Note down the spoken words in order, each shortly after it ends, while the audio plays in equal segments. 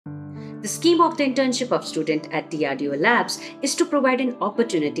The scheme of the internship of student at DRDO Labs is to provide an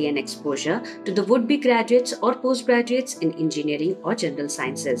opportunity and exposure to the would-be graduates or postgraduates in engineering or general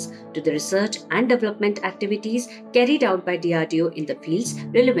sciences to the research and development activities carried out by DRDO in the fields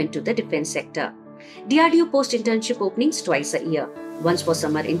relevant to the defense sector. DRDO posts internship openings twice a year. Once for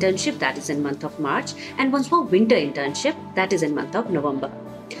summer internship, that is in month of March, and once for winter internship, that is in month of November.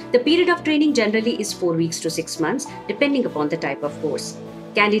 The period of training generally is 4 weeks to 6 months, depending upon the type of course.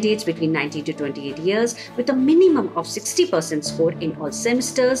 Candidates between 19 to 28 years with a minimum of 60% score in all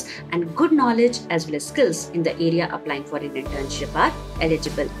semesters and good knowledge as well as skills in the area applying for an internship are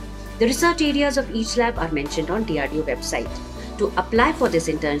eligible. The research areas of each lab are mentioned on DRDO website. To apply for this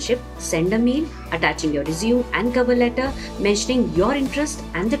internship, send a mail attaching your resume and cover letter mentioning your interest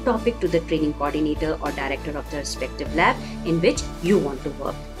and the topic to the training coordinator or director of the respective lab in which you want to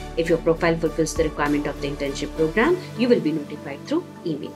work. If your profile fulfills the requirement of the internship program, you will be notified through email.